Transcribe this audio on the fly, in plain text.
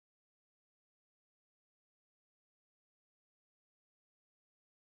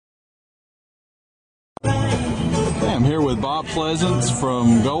I'm here with Bob Pleasance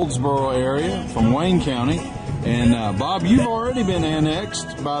from Goldsboro area, from Wayne County. And Bob, you've already been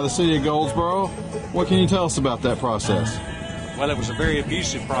annexed by the city of Goldsboro. What can you tell us about that process? Well, it was a very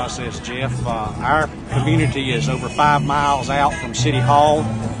abusive process, Jeff. Our community is over 5 miles out from City Hall,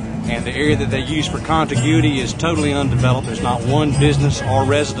 and the area that they use for contiguity is totally undeveloped. There's not one business or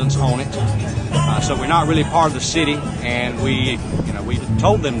residence on it. So we're not really part of the city, and we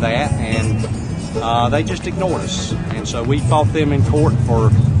told them that, and they just ignored us. And so we fought them in court for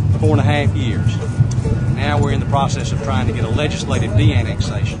 4.5 years. Now we're in the process of trying to get a legislative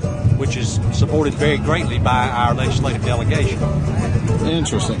de-annexation, which is supported very greatly by our legislative delegation.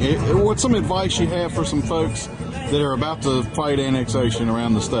 Interesting. What's some advice you have for some folks that are about to fight annexation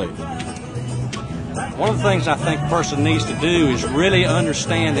around the state? One of the things I think a person needs to do is really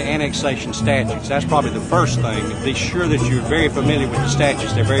understand the annexation statutes. That's probably the first thing. Be sure that you're very familiar with the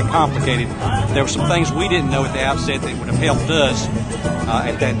statutes. They're very complicated. There were some things we didn't know at the outset that would have helped us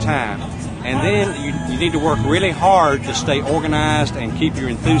at that time. And then you need to work really hard to stay organized and keep your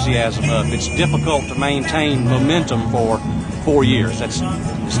enthusiasm up. It's difficult to maintain momentum for 4 years. It's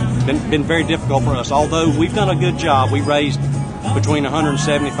been very difficult for us. Although we've done a good job, we raised between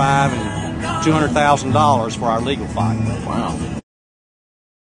 $175,000 and $200,000 for our legal fight. Wow.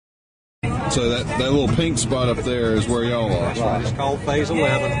 So that little pink spot up there is where y'all are. That's right. It's called Phase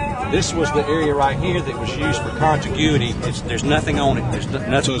 11. This was the area right here that was used for contiguity. There's nothing on it. There's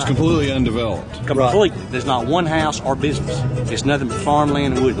nothing. So it's completely undeveloped. Completely. There's not one house or business. It's nothing but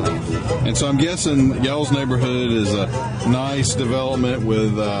farmland and woodland. And so I'm guessing y'all's neighborhood is a nice development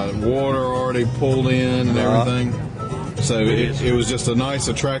with water already pulled in and everything. So it was just a nice,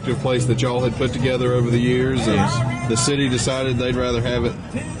 attractive place that y'all had put together over the years, and the city decided they'd rather have it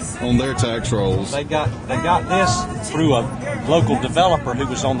on their tax rolls. They got this through a local developer who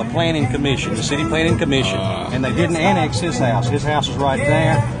was on the planning commission, the city planning commission, and they didn't annex his house. His house was right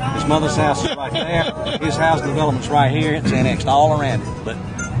there. His mother's house is right there. His house development's right here. It's annexed all around it, but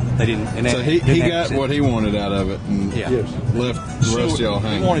they didn't annex. So he got what he wanted out of it, and left the rest of y'all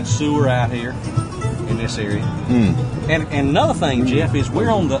hanging. He wanted sewer out here in this area. And another thing, Jeff, is we're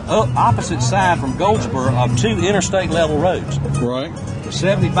on the opposite side from Goldsboro of 2 interstate level roads. Right. The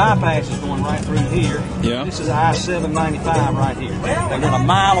 70 bypass is going right through here. Yeah. This is I-795 right here. They run a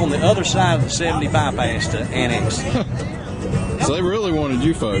mile on the other side of the 70 bypass to annex. So they really wanted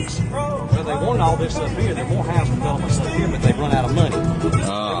you folks. Well, they wanted all this up here. There are more house developments up here, but they've run out of money. They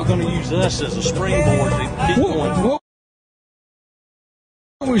were going to use us as a springboard to keep going.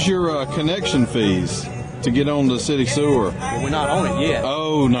 What was your connection fees to get on the city sewer? Well, we're not on it yet.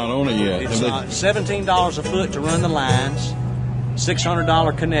 Oh, not on it yet. It's $17 a foot to run the lines,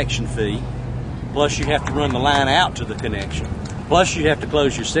 $600 connection fee, plus you have to run the line out to the connection, plus you have to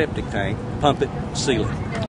close your septic tank, pump it, seal it.